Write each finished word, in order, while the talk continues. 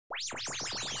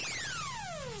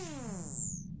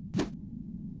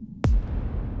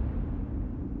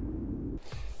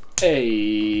Hey,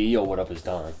 yo, what up? It's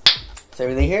Don. Is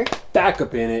everything here? Back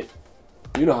up in it.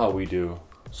 You know how we do.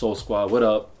 Soul Squad, what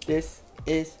up? This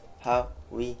is how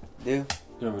we do.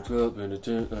 Number 12 in the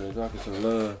tent, and the rockets of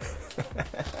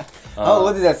love. How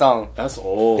old is that song? That's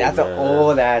old. That's an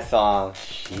old ass song.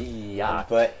 Shit.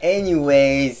 But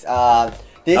anyways, that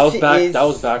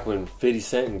was back when 50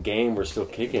 Cent and Game were still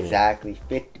kicking exactly.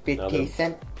 50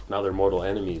 Cent. Now they're mortal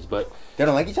enemies, but they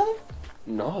don't like each other?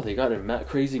 No, they got in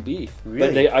crazy beef.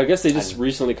 Really? But I guess they just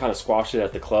recently kind of squashed it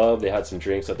at the club. They had some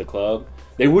drinks at the club.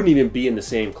 They wouldn't even be in the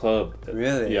same club.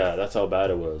 Really? Yeah, that's how bad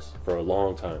it was for a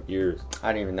long time, years.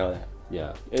 I didn't even know that.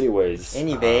 Yeah. Anyways.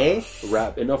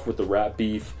 Enough with the rap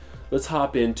beef. Let's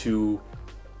hop into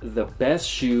the best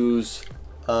shoes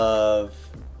of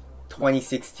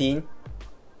 2016.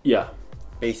 Yeah.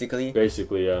 Basically,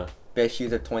 yeah. Best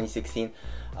shoes of 2016.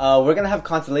 We're gonna have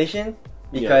consolation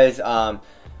because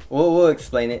we'll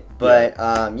explain it. But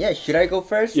yeah, should I go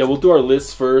first? Yeah, we'll do our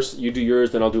lists first. You do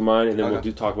yours, then I'll do mine, and then we'll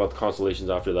talk about the consolations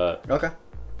after that. Okay.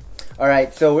 All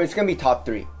right. So it's gonna be top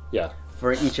 3. Yeah.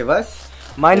 For each of us.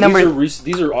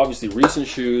 These are obviously recent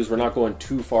shoes. We're not going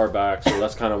too far back, so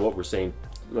that's kind of what we're saying.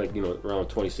 Like, you know, around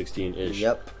 2016-ish.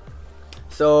 Yep.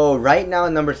 So right now,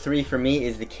 number 3 for me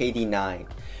is the KD9.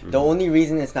 The only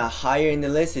reason it's not higher in the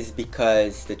list is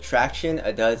because the traction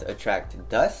does attract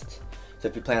dust. So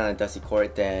if you play on a dusty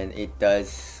court, then it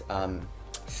does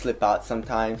slip out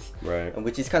sometimes, right?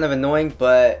 Which is kind of annoying.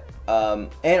 But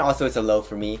and also it's a low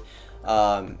for me.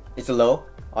 It's a low,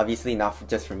 obviously not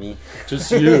just for me. Just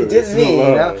you, just me,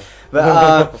 you know.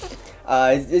 But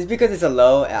it's because it's a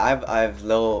low. I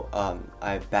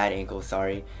have bad ankles.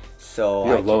 Sorry. So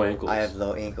you have low ankles. I have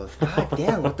low ankles. God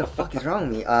damn, what the fuck is wrong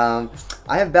with me? I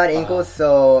have bad ankles,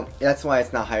 so that's why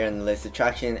it's not higher on the list. The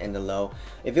traction and the low.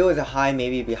 If it was a high,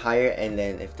 maybe it'd be higher, and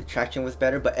then if the traction was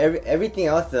better. But everything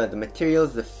else, the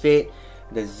materials, the fit,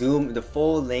 the zoom, the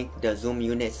full length, the zoom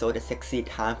unit, so the sexy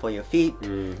time for your feet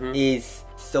is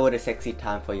so the sexy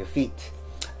time for your feet.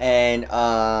 And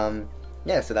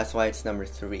yeah, so that's why it's number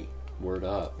 3. Word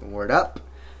up. Word up.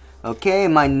 Okay,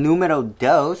 my numero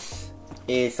dos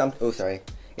is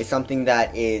something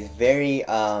that is very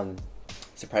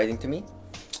surprising to me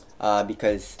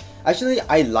because actually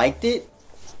I liked it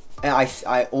and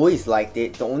I always liked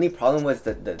it. The only problem was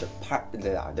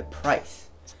the price.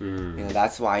 You know,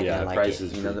 that's why I didn't like it.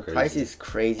 You know, the price is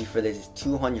crazy for this. It's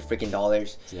 $200 freaking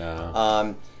dollars.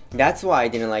 Yeah. That's why I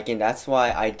didn't like it. That's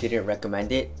why I didn't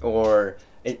recommend it, or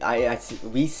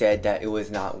we said that it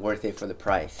was not worth it for the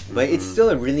price. But it's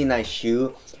still a really nice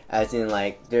shoe. As in,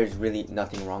 like, there's really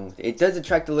nothing wrong with it. It does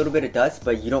attract a little bit of dust,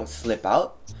 but you don't slip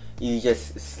out. You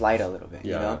just slide a little bit,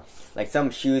 you know? Like some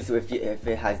shoes, if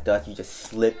it has dust, you just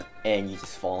slip and you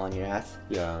just fall on your ass.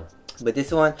 Yeah. But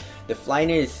this one, the Flyknit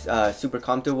is super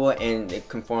comfortable and it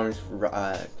conforms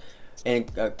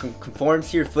conforms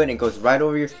to your foot and it goes right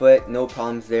over your foot. No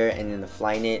problems there. And then the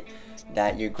Flyknit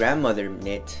that your grandmother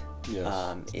knit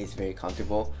is very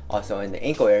comfortable. Also in the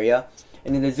ankle area.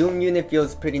 And then the zoom unit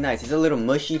feels pretty nice. It's a little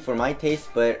mushy for my taste,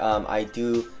 but I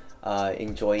do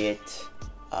enjoy it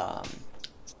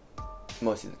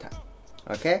most of the time.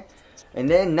 Okay? And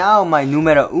then now my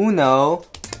numero uno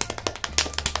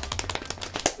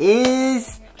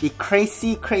is the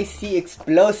crazy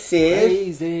explosive.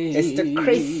 Crazy. It's the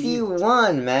crazy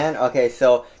one, man. Okay,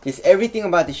 so just everything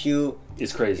about the shoe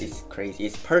is crazy. It's crazy.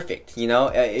 It's perfect, you know?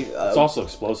 It's also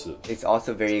explosive. It's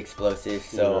also very explosive.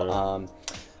 So,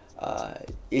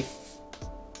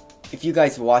 if you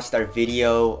guys watched our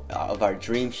video of our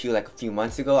dream shoe like a few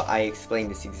months ago, I explained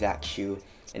this exact shoe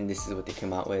and this is what they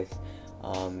came out with.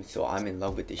 So I'm in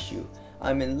love with this shoe.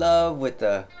 I'm in love with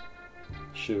the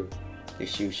shoe. The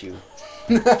shoe.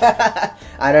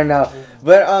 I don't know,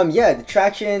 but yeah, the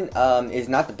traction is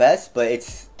not the best, but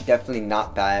it's definitely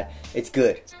not bad. It's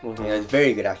good. You know, it's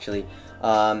very good actually.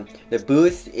 The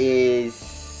boost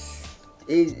is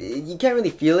you can't really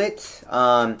feel it.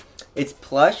 It's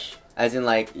plush, as in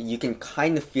like you can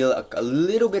kind of feel a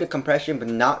little bit of compression, but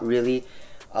not really.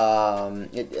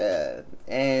 And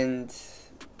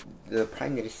the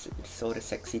prime knit is so the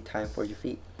sexy time for your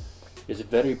feet. It's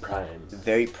very prime.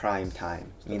 Very prime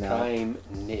time, you know. Prime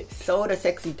knit. So the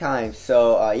sexy time.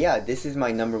 So yeah, this is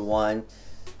my number 1.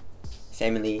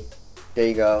 Sammy, there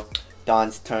you go.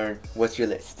 Don's turn. What's your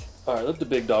list? All right, let the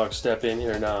big dog step in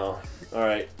here now. All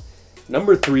right,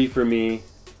 number 3 for me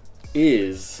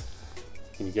is.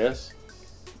 Can you guess?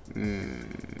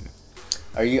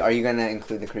 Are you gonna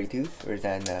include the Creatus or is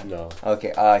that in the? No.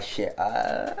 Okay. Shit.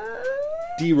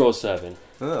 D-Row 7.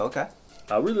 Oh, okay.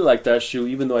 I really like that shoe,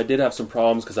 even though I did have some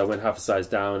problems because I went half a size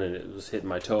down and it was hitting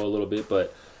my toe a little bit.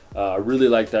 But I really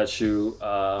like that shoe.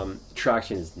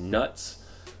 Traction is nuts.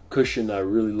 Cushion, I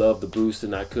really love the boost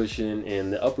in that cushion,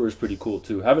 and the upper is pretty cool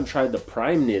too. Haven't tried the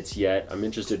prime knits yet. I'm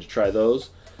interested to try those.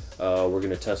 We're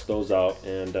gonna test those out,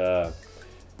 and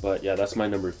but yeah, that's my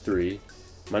number 3.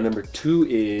 My number 2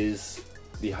 is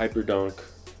the Hyperdunk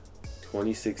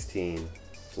 2016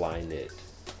 Fly Knit.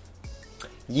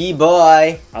 Yee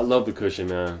boy! I love the cushion,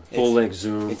 man. Full length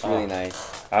zoom. It's really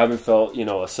nice. I haven't felt, you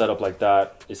know, a setup like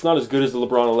that. It's not as good as the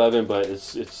LeBron 11, but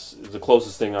it's the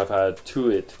closest thing I've had to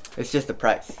it. It's just the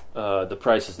price. The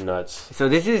price is nuts. So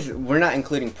this is, we're not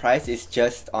including price, it's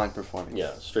just on performance.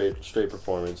 Yeah, straight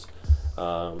performance.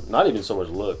 Not even so much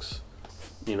looks,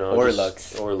 you know. Or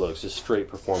looks, just straight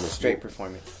performance. Straight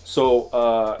performance.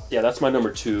 So, yeah, that's my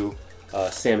number 2.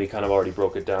 Sammy kind of already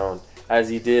broke it down, as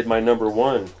he did my number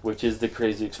 1, which is the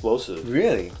Crazy Explosive.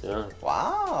 Really? Yeah.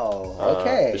 Wow.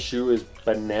 Okay. The shoe is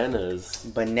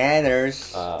bananas.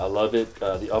 Bananas. I love it.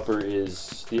 The upper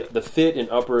is the fit in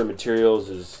upper materials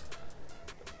is,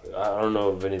 I don't know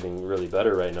of anything really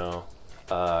better right now.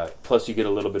 Plus you get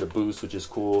a little bit of boost, which is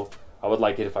cool. I would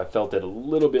like it if I felt it a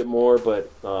little bit more,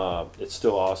 but it's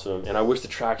still awesome. And I wish the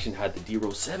traction had the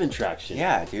D-Row 7 traction.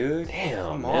 Yeah, dude.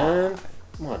 Damn, man.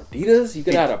 Come on, Adidas. You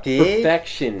could add a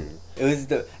perfection. It was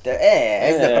the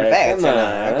perfection.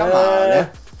 Come on.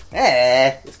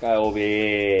 This guy over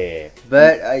here.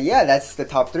 But yeah, that's the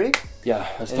top 3. Yeah,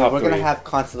 that's and top 3. We're gonna have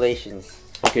consolations.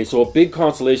 Okay, so a big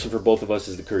consolation for both of us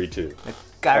is the Curry 2.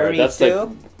 Curry 2? That's like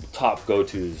top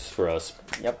go-tos for us.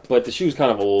 Yep. But the shoe's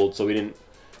kind of old, so we didn't.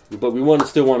 But we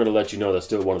still wanted to let you know that's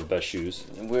still one of the best shoes.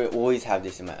 We always have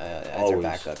this in my, as our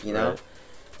backup, you know?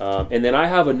 Right. And then I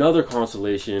have another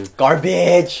consolation.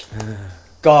 Garbage!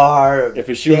 Garbage! If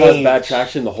a shoe has bad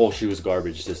traction, the whole shoe is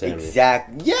garbage to Sammy.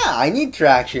 Exactly. Yeah, I need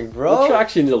traction, bro. Well,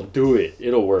 traction, it'll do it.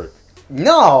 It'll work.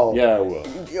 No! Yeah, it will.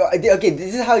 Okay,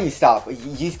 this is how you stop.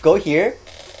 You go here.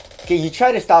 Okay, you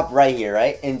try to stop right here,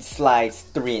 right? And slides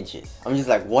 3 inches. I'm just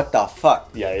like, what the fuck?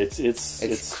 Yeah,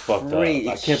 it's fucked up.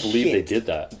 I can't believe they did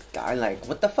that. I'm like,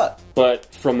 what the fuck? But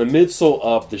from the midsole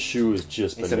up, the shoe is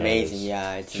just bananas. It's amazing,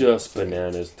 yeah. It's just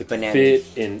bananas. The fit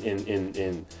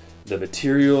in the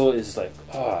material is like,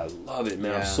 oh, I love it,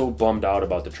 man. Yeah. I'm so bummed out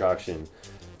about the traction.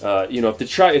 You know, if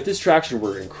this traction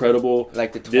were incredible,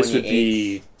 like the 28s, this would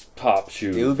be top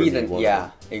shoe. It would be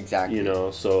exactly. You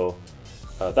know, so.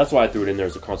 That's why I threw it in there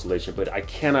as a consolation, but I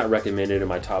cannot recommend it in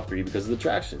my top 3 because of the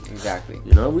traction. Exactly.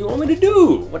 You know, what do you want me to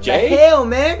do? What the hell,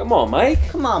 man? Come on, Mike.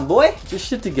 Come on, boy. Get your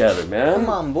shit together, man. Come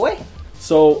on, boy.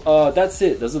 So, that's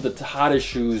it. Those are the hottest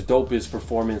shoes, dopest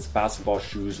performance basketball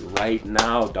shoes right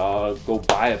now, dog. Go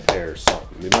buy a pair or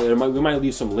something. We might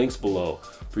leave some links below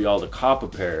for y'all to cop a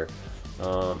pair.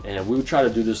 And we would try to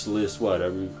do this list,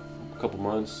 every couple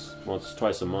months? Once,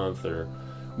 twice a month, or...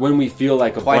 when we feel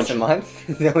like twice a month?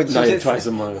 Twice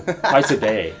a month. Twice a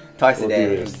day. Twice a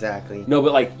day, exactly. No,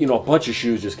 but like, you know, a bunch of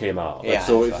shoes just came out. Like,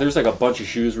 so if there's like a bunch of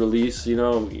shoes released, you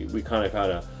know, we kind of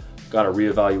got to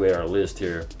reevaluate our list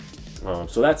here.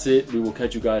 So that's it. We will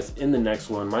catch you guys in the next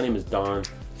one. My name is Don.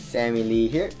 Sammy Lee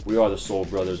here. We are the Soul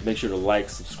Brothers. Make sure to like,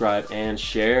 subscribe, and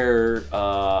share.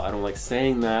 I don't like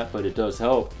saying that, but it does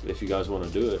help if you guys want to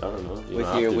do it. I don't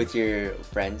know. With your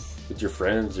friends. With your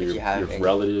friends or your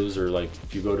relatives, or like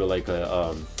if you go to like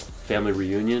a family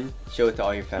reunion. Show it to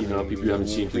all your family. You know, people you haven't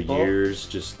seen for years.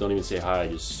 Just don't even say hi.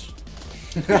 Just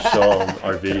show them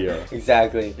our video.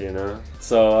 Exactly. You know.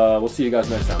 So we'll see you guys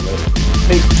next time. Later.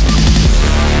 Peace.